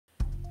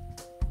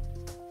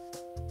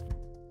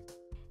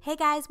Hey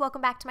guys,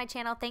 welcome back to my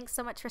channel. Thanks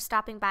so much for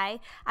stopping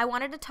by. I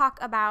wanted to talk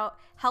about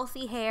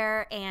healthy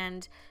hair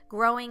and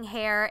growing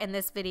hair in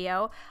this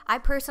video. I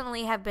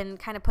personally have been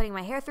kind of putting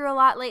my hair through a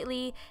lot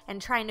lately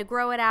and trying to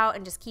grow it out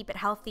and just keep it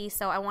healthy.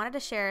 So I wanted to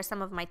share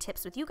some of my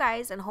tips with you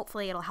guys and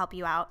hopefully it'll help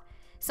you out.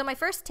 So my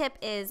first tip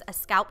is a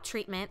scalp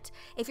treatment.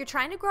 If you're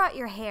trying to grow out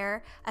your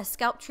hair, a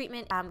scalp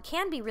treatment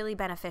can be really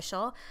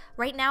beneficial.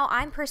 Right now,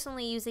 I'm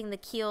personally using the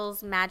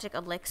Kiehl's Magic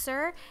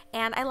Elixir,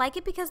 and I like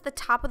it because the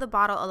top of the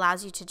bottle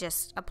allows you to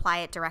just apply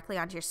it directly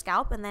onto your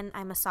scalp, and then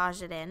I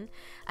massage it in.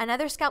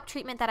 Another scalp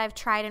treatment that I've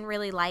tried and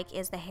really like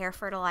is the hair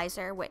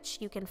fertilizer, which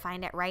you can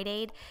find at Rite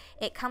Aid.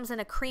 It comes in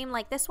a cream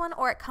like this one,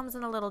 or it comes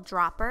in a little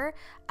dropper.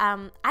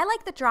 I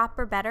like the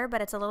dropper better,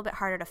 but it's a little bit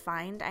harder to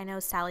find. I know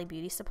Sally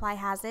Beauty Supply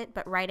has it,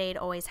 but Rite Aid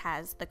always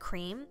has the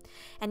cream,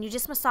 and you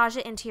just massage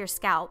it into your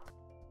scalp.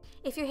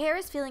 If your hair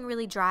is feeling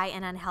really dry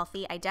and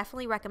unhealthy, I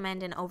definitely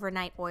recommend an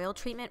overnight oil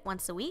treatment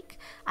once a week.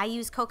 I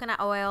use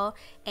coconut oil,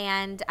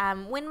 and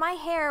when my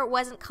hair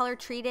wasn't color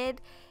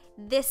treated,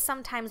 this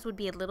sometimes would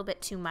be a little bit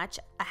too much,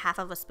 a half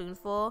of a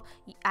spoonful.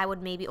 I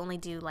would maybe only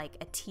do like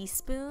a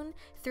teaspoon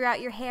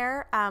throughout your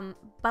hair,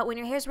 but when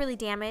your hair is really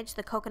damaged,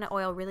 the coconut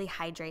oil really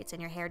hydrates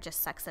and your hair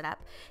just sucks it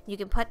up. You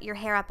can put your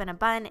hair up in a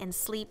bun and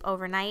sleep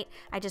overnight.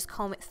 I just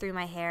comb it through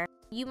my hair.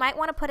 You might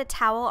want to put a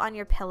towel on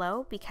your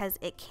pillow because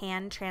it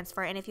can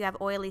transfer, and if you have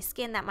oily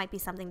skin, that might be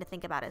something to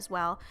think about as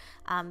well,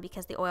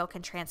 because the oil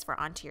can transfer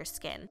onto your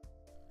skin.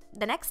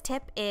 The next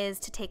tip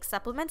is to take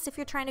supplements if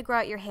you're trying to grow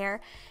out your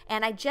hair,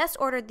 and I just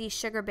ordered these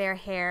Sugar Bear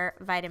hair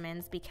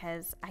vitamins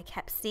because I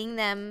kept seeing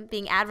them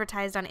being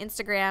advertised on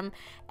Instagram,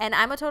 and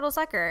I'm a total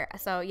sucker.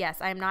 So yes,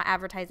 I'm not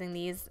advertising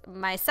these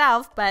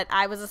myself, but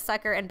I was a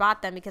sucker and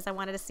bought them because I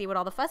wanted to see what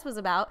all the fuss was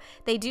about.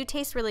 They do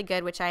taste really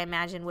good, which I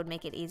imagine would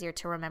make it easier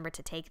to remember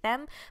to take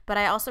them, but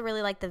I also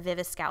really like the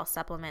Viviscal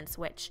supplements,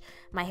 which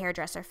my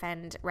hairdresser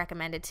friend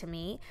recommended to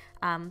me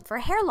for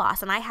hair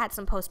loss, and I had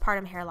some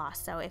postpartum hair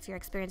loss, so if you're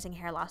experiencing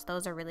hair loss,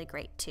 those are really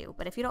great too.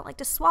 But if you don't like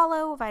to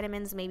swallow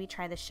vitamins, maybe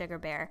try the Sugar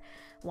Bear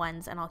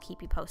ones, and I'll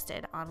keep you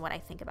posted on what I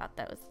think about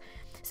those.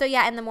 So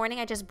yeah, in the morning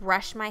I just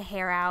brush my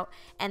hair out,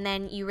 and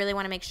then you really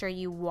want to make sure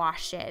you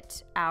wash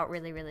it out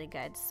really, really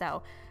good.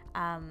 So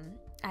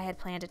I had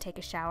planned to take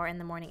a shower in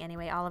the morning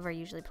anyway. Oliver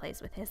usually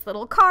plays with his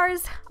little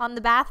cars on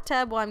the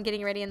bathtub while I'm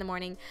getting ready in the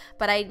morning,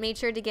 but I made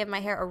sure to give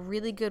my hair a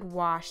really good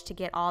wash to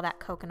get all that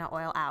coconut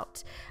oil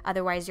out.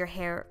 Otherwise your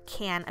hair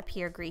can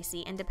appear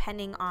greasy, and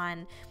depending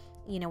on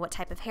what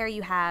type of hair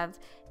you have,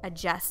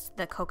 adjust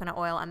the coconut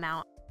oil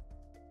amount.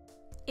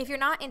 If you're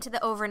not into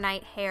the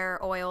overnight hair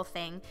oil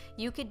thing,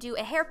 you could do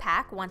a hair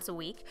pack once a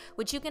week,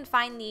 which you can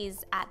find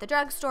these at the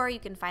drugstore. You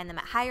can find them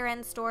at higher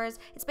end stores.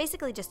 It's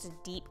basically just a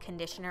deep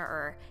conditioner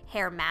or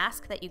hair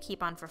mask that you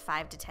keep on for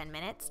 5 to 10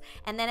 minutes.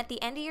 And then at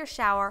the end of your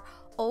shower,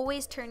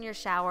 always turn your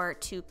shower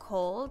to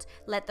cold.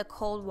 Let the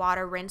cold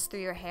water rinse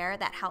through your hair.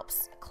 That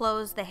helps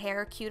close the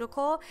hair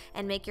cuticle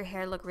and make your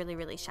hair look really,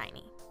 really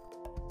shiny.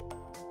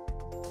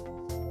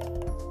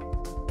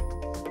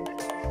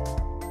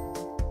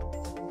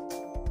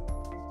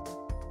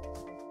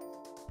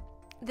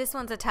 This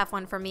one's a tough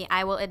one for me,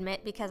 I will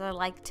admit, because I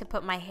like to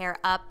put my hair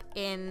up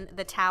in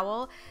the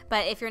towel.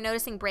 But if you're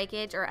noticing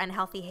breakage or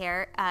unhealthy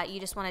hair, you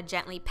just want to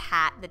gently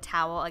pat the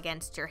towel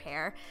against your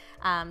hair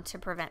to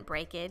prevent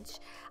breakage.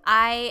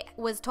 I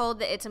was told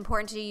that it's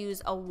important to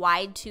use a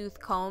wide tooth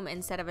comb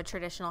instead of a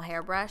traditional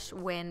hairbrush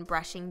when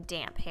brushing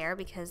damp hair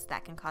because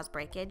that can cause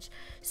breakage.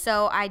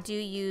 So I do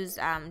use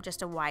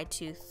just a wide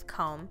tooth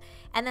comb.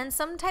 And then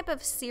some type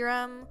of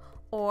serum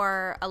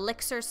or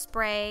elixir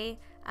spray.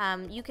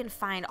 You can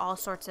find all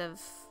sorts of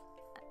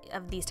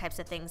these types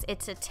of things.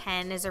 It's a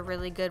 10 is a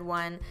really good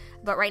one,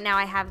 but right now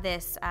I have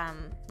this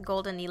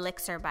Golden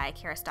Elixir by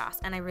Kerastase,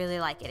 and I really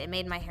like it. It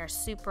made my hair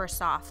super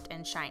soft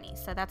and shiny,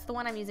 so that's the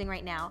one I'm using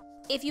right now.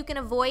 If you can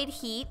avoid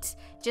heat,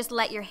 just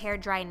let your hair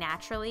dry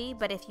naturally,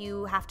 but if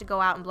you have to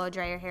go out and blow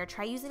dry your hair,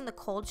 try using the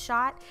cold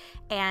shot.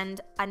 And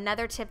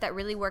another tip that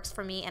really works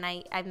for me, and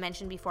I've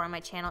mentioned before on my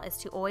channel, is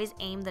to always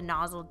aim the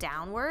nozzle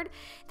downward.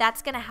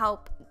 That's going to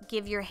help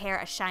give your hair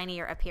a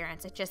shinier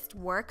appearance. It just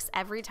works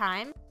every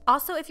time.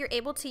 Also, if you're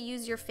able to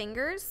use your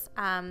fingers,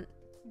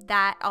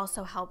 that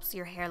also helps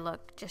your hair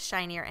look just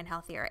shinier and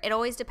healthier. It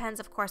always depends,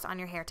 of course, on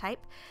your hair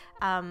type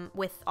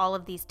with all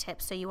of these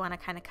tips, so you want to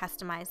kind of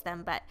customize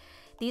them. But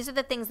these are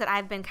the things that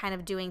I've been kind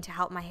of doing to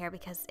help my hair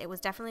because it was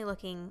definitely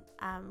looking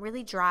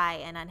really dry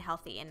and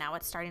unhealthy, and now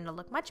it's starting to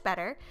look much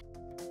better.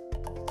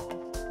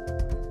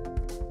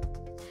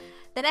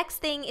 The next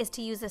thing is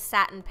to use a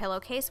satin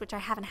pillowcase, which I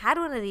haven't had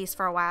one of these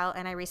for a while,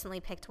 and I recently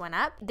picked one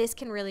up. This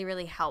can really,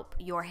 really help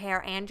your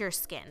hair and your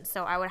skin,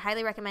 so I would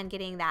highly recommend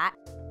getting that.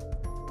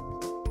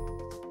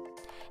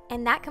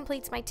 And that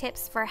completes my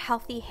tips for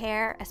healthy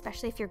hair,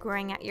 especially if you're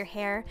growing out your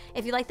hair.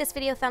 If you like this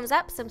video, thumbs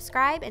up,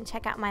 subscribe, and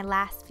check out my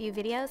last few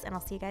videos, and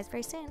I'll see you guys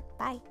very soon.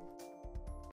 Bye.